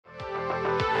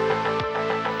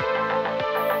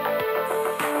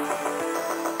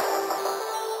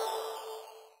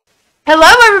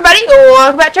everybody.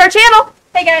 Welcome back to our channel.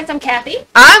 Hey guys, I'm Kathy.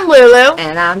 I'm Lulu.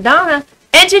 And I'm Donna.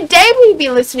 And today we'll be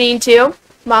listening to,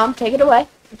 Mom, take it away,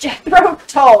 Jethro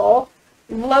Tull,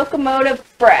 Locomotive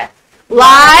Breath.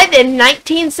 live in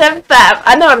 1975.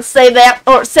 I know how to say that,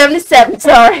 or 77,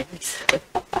 sorry.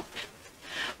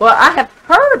 Well, I have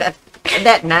heard of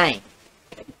that name.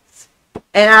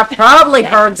 And I probably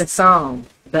heard the song.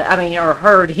 But I mean, or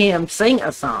heard him sing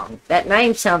a song. That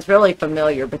name sounds really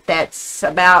familiar, but that's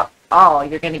about all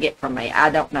you're going to get from me. I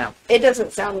don't know. It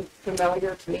doesn't sound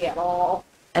familiar to me at all.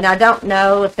 And I don't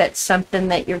know if that's something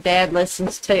that your dad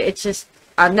listens to. It's just,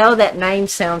 I know that name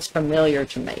sounds familiar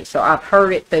to me. So I've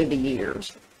heard it through the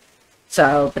years.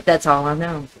 So, but that's all I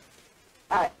know.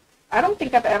 I don't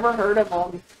think I've ever heard of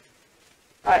him.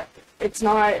 It's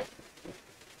not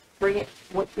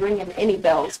ringing any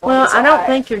bells. Well, I don't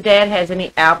think your dad has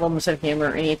any albums of him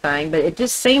or anything, but it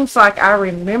just seems like I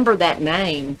remember that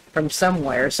name from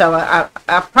somewhere. So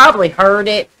I've probably heard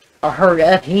it or heard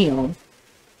of him,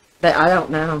 but I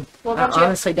don't know. Well, I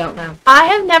honestly don't know. I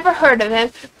have never heard of him,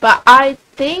 but I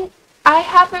think I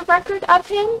have a record of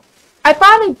him. I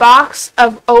bought a box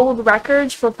of old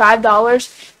records for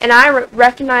 $5, and I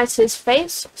recognized his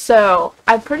face, so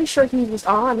I'm pretty sure he was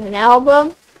on an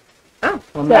album. Oh,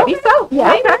 well, maybe so.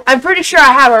 Yeah, Okay. I'm pretty sure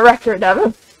I have a record of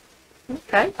him.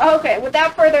 Okay. Okay,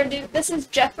 without further ado, this is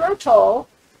Jethro Tull,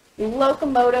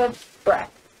 Locomotive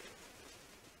Breath.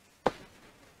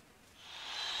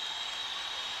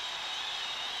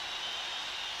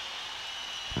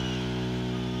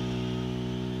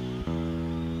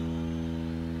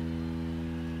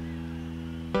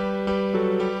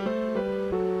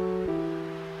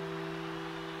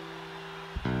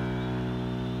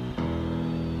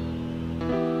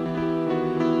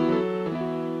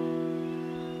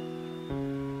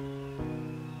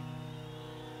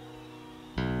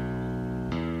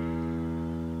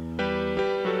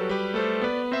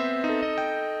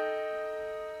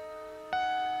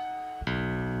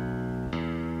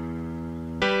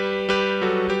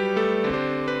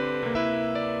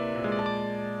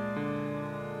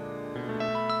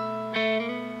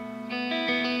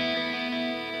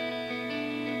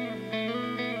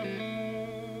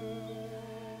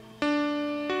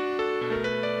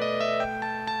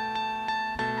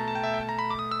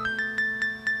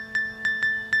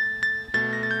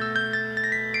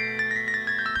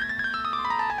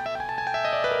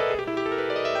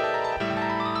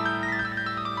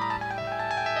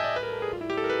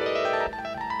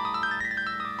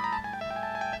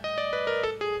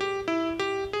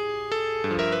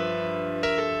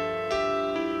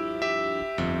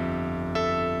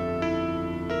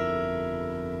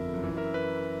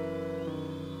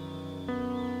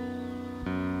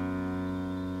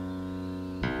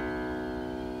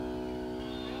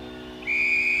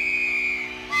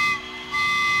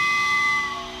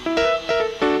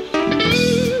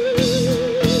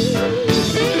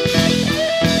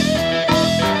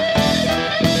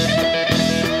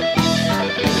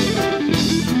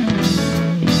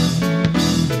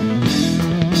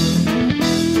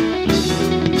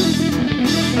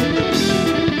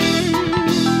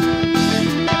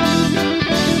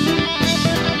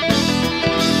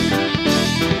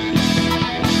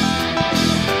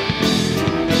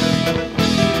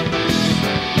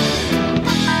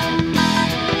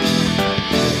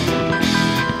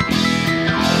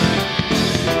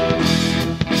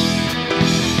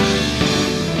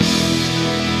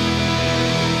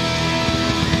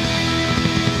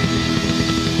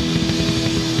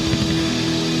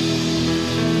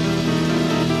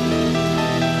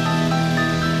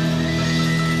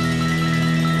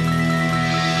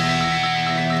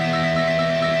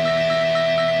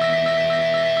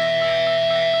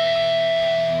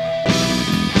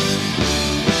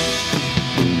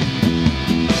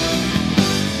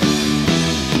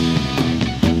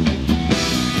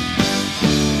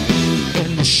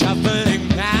 Shuffling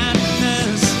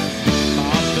madness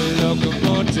of the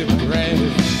locomotive breath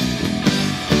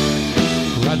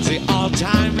runs the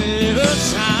all-time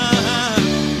son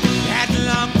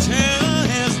headlong to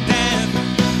his death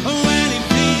when he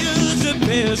feels the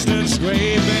piston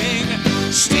scraping,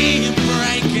 steam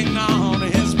breaking on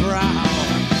his brow.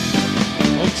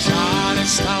 Oh, Charlie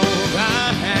stole the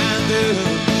handle,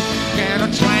 and a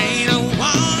train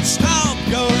won't stop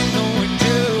going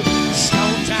to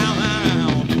slow down.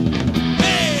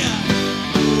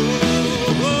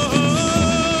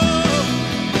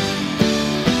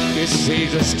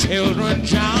 Sees his children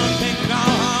jumping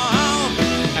on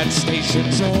at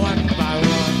stations one by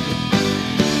one.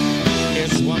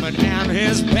 His woman and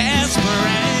his best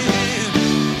friend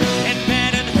in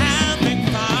bed and having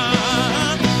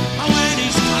fun when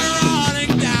he's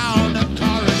crawling down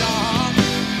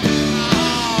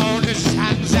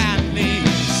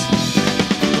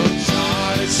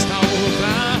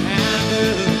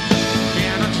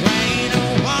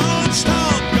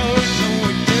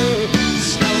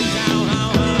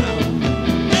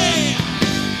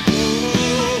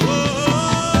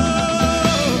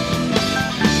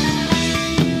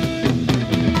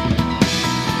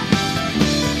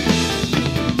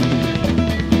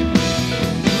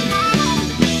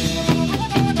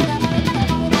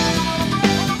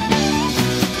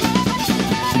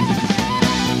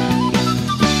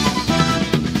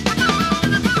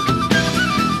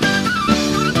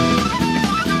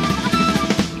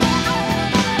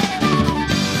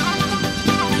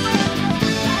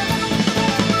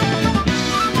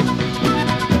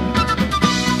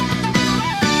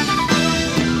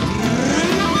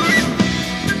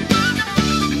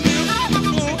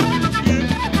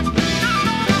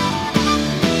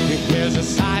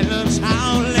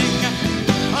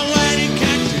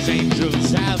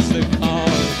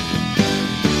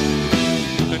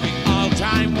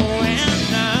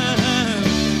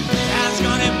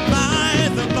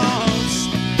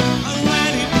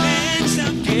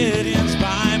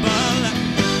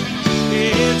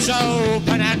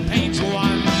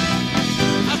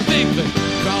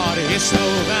It's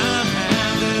over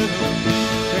and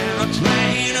a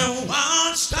train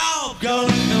won't stop going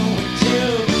nowhere to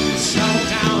slow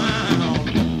down.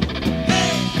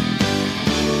 Hey,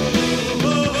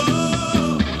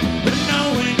 but no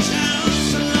way to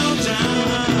slow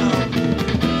down.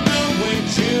 No way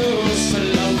to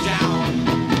slow down.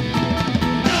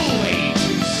 No way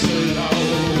to slow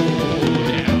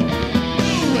down.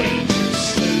 No way to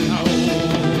slow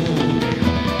down.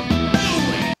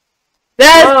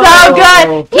 That's so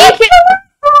good.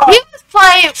 He was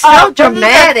playing So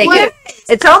dramatic.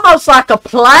 It's almost like a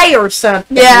play or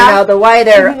something. Yeah. You know, the way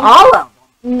they're all of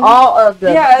them. All of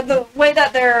the. Yeah, the way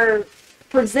that they're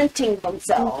presenting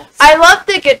themselves. I love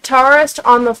the guitarist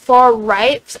on the far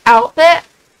right's outfit.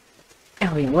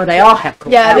 Oh, yeah, well, they all have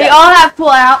cool Yeah, they outfits. all have cool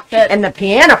outfits. And the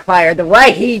piano player, the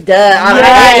way he does. I mean,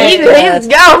 Yeah, he he's does.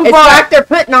 going It's for like it. they're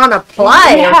putting on a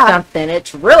play or Yeah. something.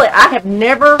 It's really, I have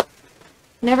never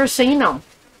seen them.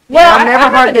 Well, I've never I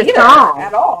heard haven't this either song.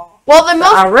 at all. Well, the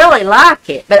most I really like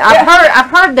it, but Yeah. I've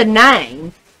heard the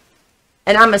name,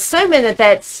 and I'm assuming that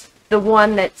that's the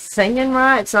one that's singing,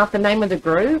 right? It's not the name of the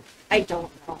group. I don't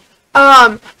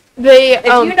know. they If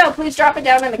you know, please drop it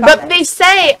down in the but comments. they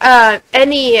say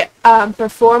any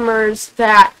performers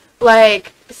that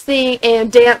like sing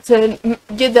and dance and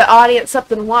give the audience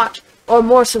something to watch are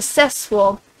more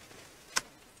successful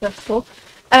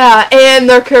in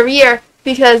their career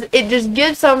because it just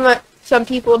gives some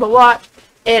people to watch,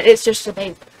 and it's just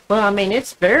amazing. Well, I mean,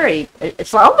 it's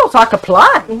almost like a play.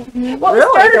 Well, Really, it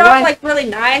started the off way- like really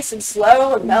nice and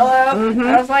slow and mellow. Mhm.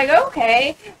 I was like,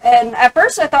 okay. And at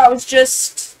first I thought it was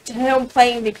just him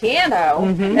playing the piano.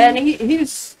 Mhm. And he's He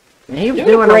was doing a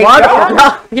doing a great wonderful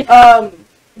job. job.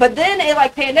 but then it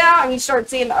like panned out and you started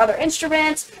seeing the other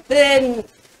instruments. Then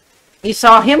You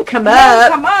saw him come he up.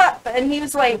 come up and he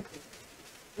was like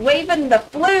waving the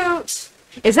flute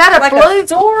Is that a like flute? a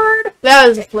sword. That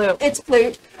was a flute. It's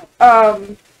flute.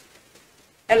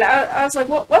 And I was like,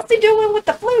 what's he doing with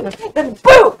the flute? Then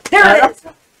boom, there it is.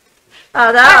 I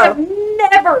I have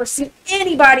never seen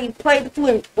anybody play the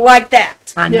flute like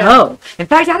that. I Yeah. know. In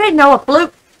fact, I didn't know a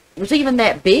flute was even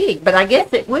that big, but I guess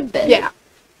it would be. Yeah.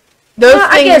 Those Well,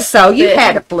 I things guess so. You fit.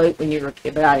 had a flute when you were a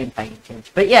kid, but I didn't pay attention.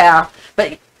 But yeah,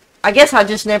 but I guess I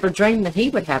just never dreamed that he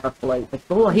would have a flute. But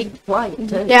boy, he could play it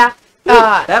too. Yeah.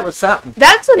 That was something.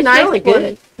 That's a It's nice really flute.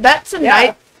 good. That's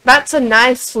a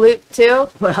nice flute too.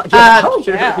 Well, yeah,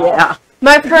 Yeah. yeah.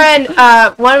 My friend,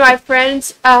 one of my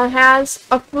friends has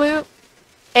a flute,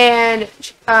 and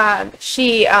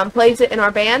she plays it in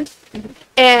our band,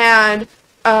 and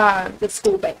The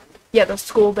school band. yeah, the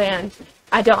school band.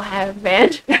 I don't have a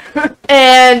band,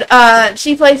 and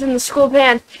she plays in the school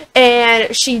band,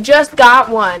 and she just got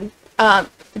one,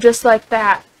 just like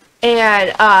that,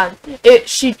 and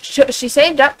she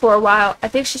saved up for a while. I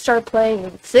think she started playing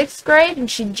in 6th grade, and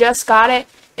she just got it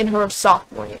in her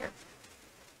sophomore year.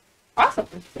 Awesome.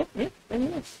 Yeah, it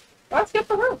is. Well, that's good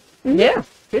for her. Yeah,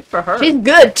 good for her. She's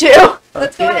good too.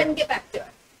 Let's go ahead and get back to it.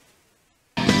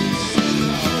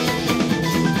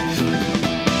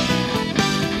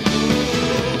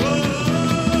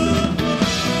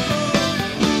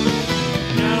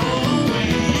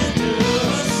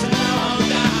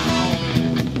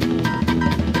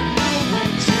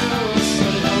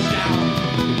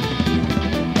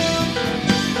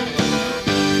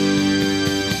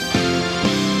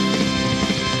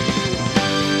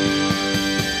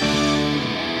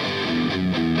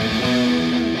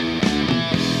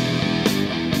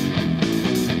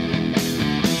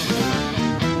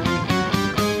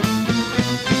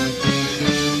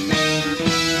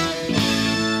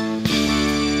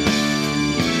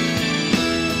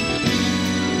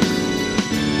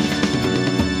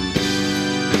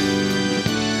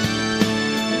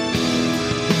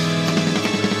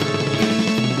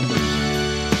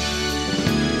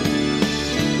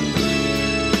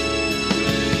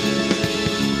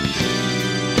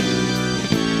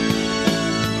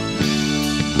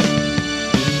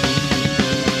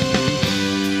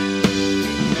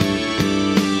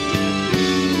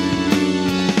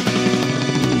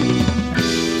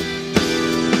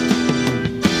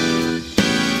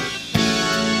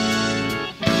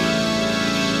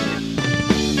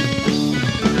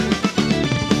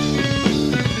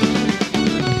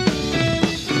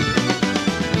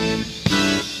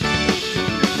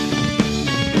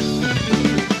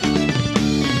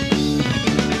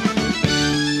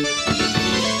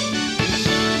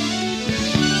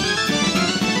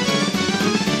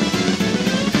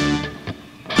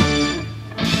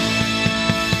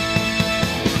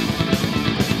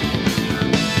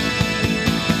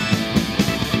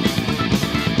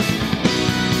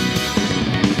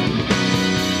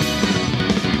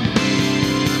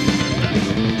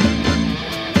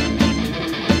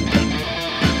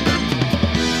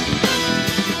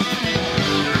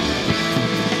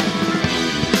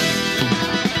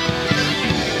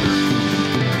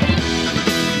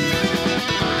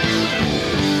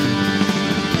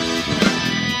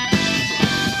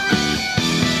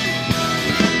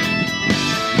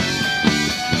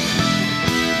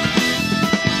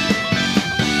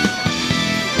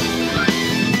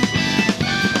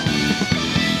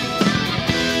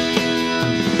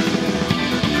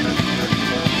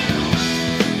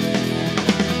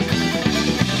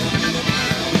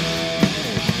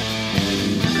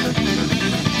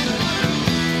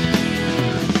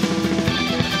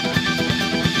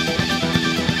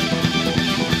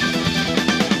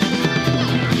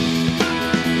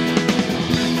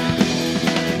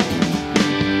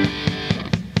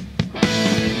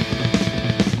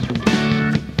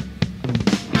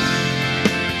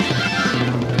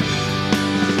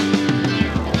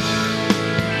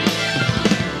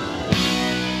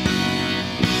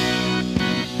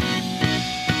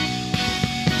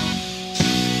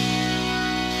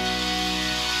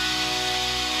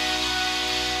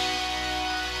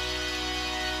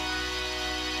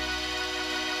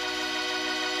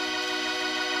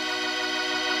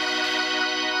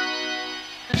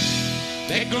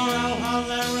 They grow on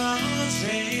their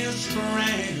roses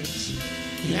red,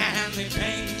 and they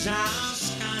paint our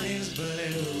skies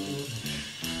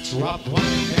blue. Drop one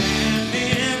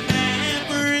penny in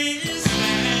every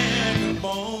sad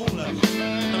bowl,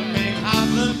 make half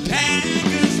the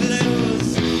beggars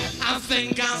lose. I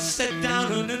think I'll sit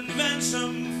down and invent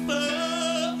some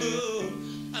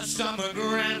food, some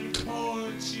grand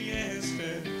chords, yes.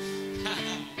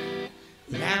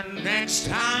 And next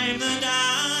time the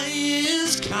die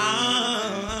is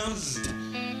cast,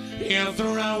 he'll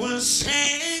throw a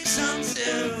 6 or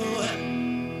 2.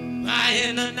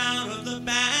 In and out of the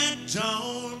back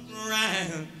don't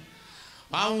run.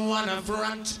 I want a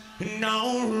front,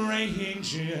 no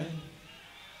range. Her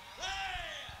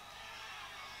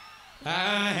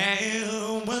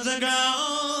hair was a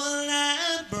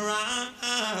golden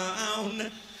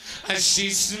brown. She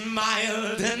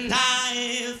smiled and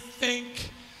I think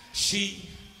she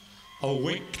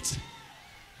winked.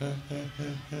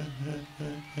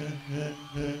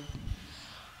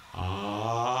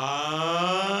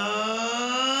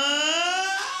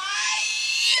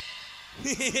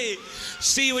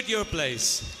 See you at your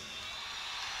place.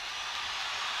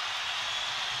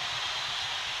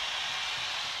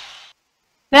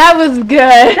 That was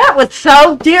good. That was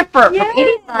so different Yeah. from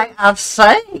anything I've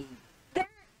seen.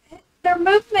 Their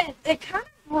movement, it kind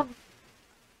of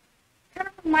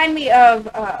remind me of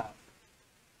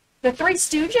the Three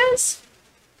Stooges,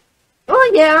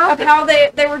 Well, yeah. of how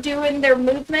they were doing their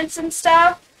movements and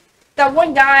stuff. That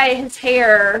one guy, his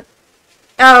hair.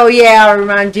 Oh, yeah, it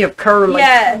reminds you of Curly.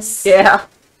 Yes. Yeah.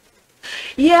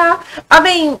 Yeah, I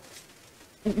mean,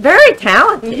 very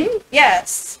talented. Mhm.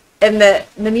 Yes. And the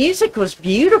music was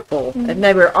beautiful. And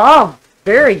they were all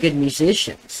very good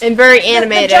musicians. And very The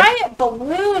animated. giant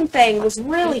balloon thing was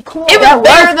really cool. It was That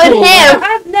better was than cool. him.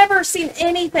 I've never seen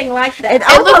anything like that. It It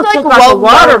almost looked like looked a like a water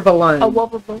water balloon. balloon. A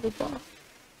wobble bubble ball.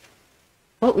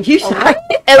 What were you saying?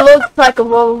 It looks like a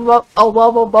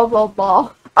wobble bubble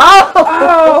ball.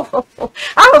 Oh!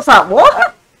 I was like,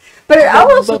 what? But it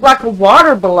almost looked like a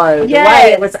water balloon. The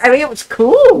way it was. I mean, it was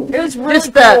cool. It was really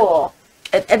Just the- cool.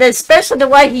 And especially the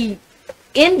way he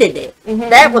ended it.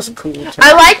 That was cool. Too.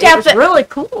 I liked it was after- really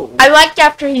cool. I liked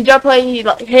after he jumped like he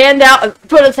like hand out and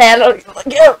put his hand on. Like,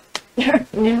 yeah. Yeah,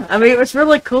 I mean, it was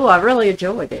really cool. I really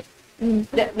enjoyed it.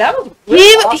 That was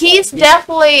really awesome. He's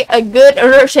definitely a good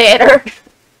entertainer.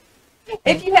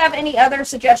 If you have any other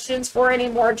suggestions for any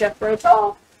more Jethro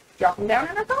Tull, drop them down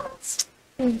in our comments.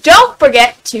 Don't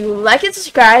forget to like and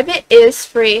subscribe. It is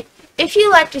free. If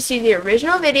you'd like to see the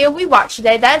original video we watched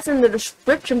today, that's in the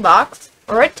description box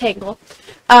or rectangle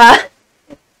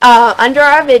under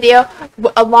our video,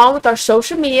 along with our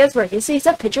social medias, where you can see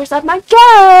some pictures of my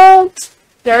goats.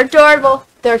 They're adorable.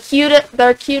 They're cute.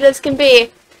 They're cute as can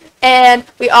be. And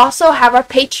we also have our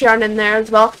Patreon in there as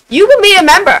well. You can be a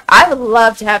member. I would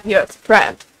love to have you as a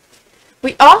friend.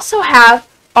 We also have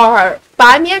our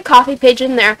Buy Me a Coffee page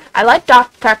in there. I like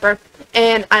Dr. Pepper,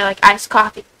 and I like iced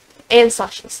coffee, and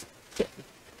slushies, too.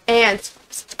 And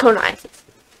cone ices,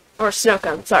 or snow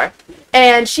cone, sorry.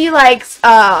 And she likes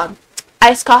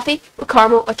iced coffee with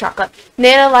caramel or chocolate.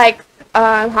 Nana likes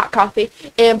hot coffee,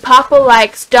 and Papa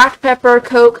likes Dr. Pepper,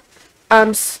 Coke,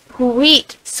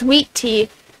 sweet tea,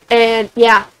 and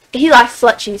yeah, he likes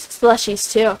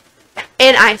slushies too,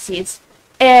 and ices.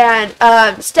 And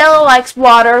Stella likes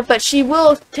water, but she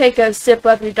will take a sip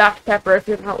of your Dr. Pepper if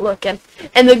you're not looking.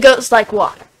 And the goats like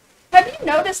water. Have you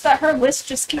noticed that her list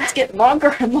just keeps getting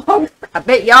longer and longer? I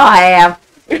bet y'all have.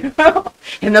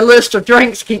 And the list of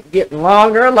drinks keep getting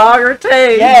longer and longer, too.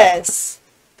 Yes.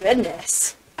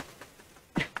 Goodness.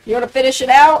 You want to finish it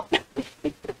out?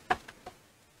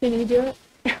 Can you do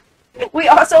it? We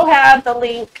also have the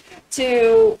link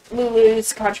to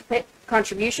Lulu's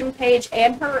contribution page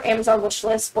and her Amazon wish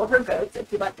list for her goats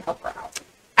if you'd like to help her out.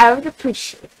 I would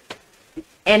appreciate it.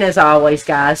 And as always,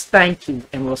 guys, thank you,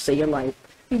 and we'll see you later.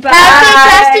 Bye. Have a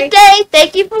fantastic day.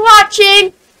 Thank you for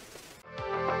watching.